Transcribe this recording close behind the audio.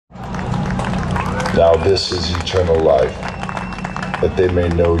Now this is eternal life, that they may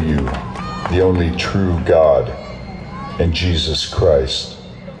know you, the only true God, and Jesus Christ,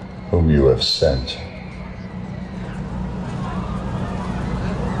 whom you have sent.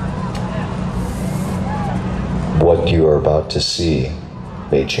 What you are about to see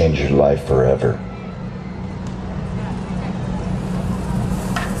may change your life forever.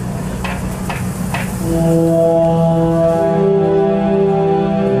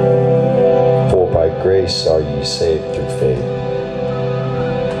 For by grace are ye saved through faith,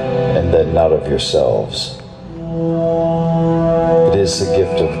 and that not of yourselves. It is the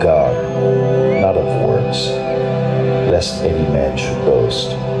gift of God, not of works, lest any man should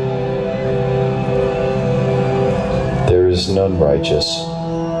boast. There is none righteous,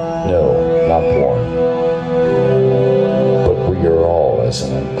 no, not one. But we are all as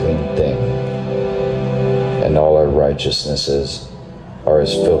an unclean thing, and all our righteousnesses are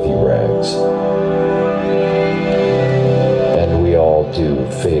as filthy rags. And we all do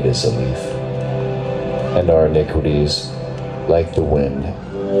fade as a leaf, and our iniquities, like the wind,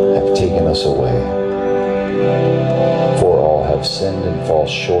 have taken us away. For all have sinned and fall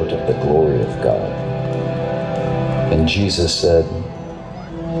short of the glory of God. And Jesus said,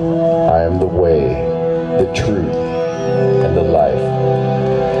 I am the way, the truth, and the life.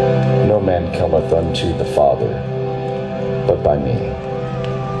 No man cometh unto the Father, but by me.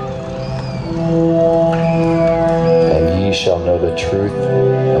 And ye shall know the truth,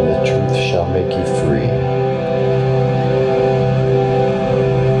 and the truth shall make you free.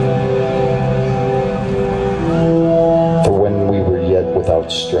 For when we were yet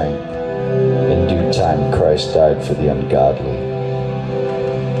without strength, in due time Christ died for the ungodly.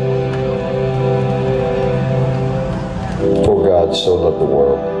 For God so loved the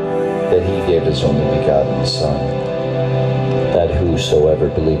world, that he gave his only begotten Son, that whosoever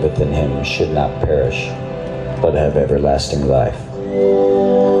believeth in him should not perish, but have everlasting life.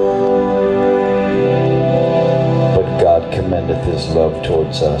 But God commendeth his love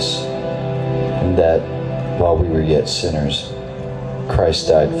towards us, in that, while we were yet sinners, Christ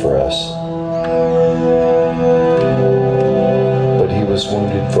died for us. But he was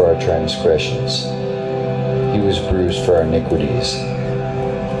wounded for our transgressions, he was bruised for our iniquities.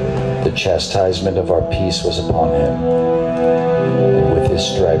 The chastisement of our peace was upon him, and with his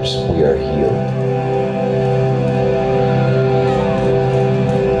stripes we are healed.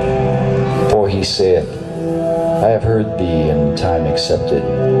 For he saith, I have heard thee in time accepted,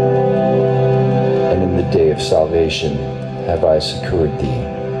 and in the day of salvation have I succored thee.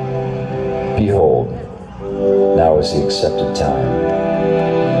 Behold, now is the accepted time.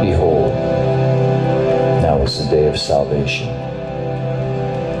 Behold, now is the day of salvation.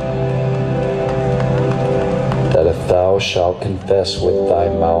 That if thou shalt confess with thy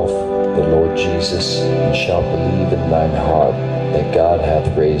mouth the Lord Jesus, and shalt believe in thine heart that God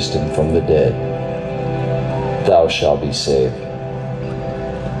hath raised him from the dead, thou shalt be saved.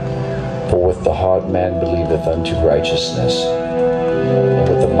 For with the heart man believeth unto righteousness, and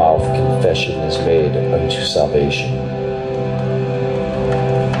with the mouth confession is made unto salvation.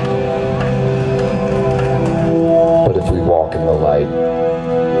 But if we walk in the light,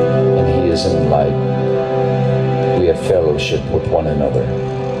 and he is in the light, we have fellowship with one another,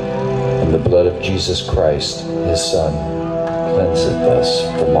 and the blood of Jesus Christ, his Son, cleanseth us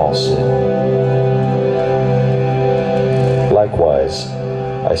from all sin. Likewise,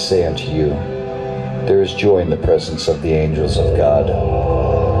 I say unto you, there is joy in the presence of the angels of God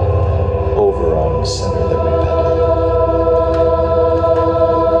over on a sinner that repenteth.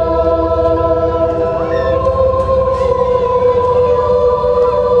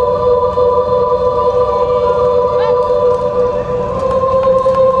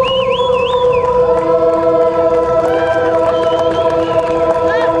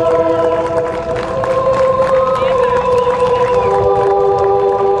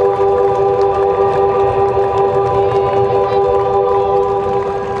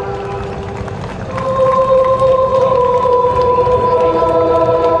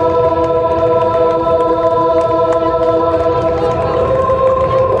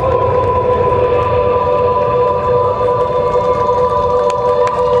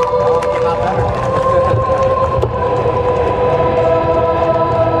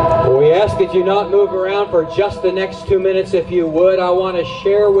 Could you not move around for just the next 2 minutes if you would? I want to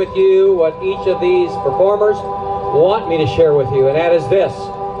share with you what each of these performers want me to share with you, and that is this.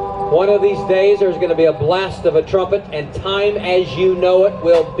 One of these days there's going to be a blast of a trumpet, and time as you know it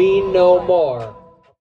will be no more.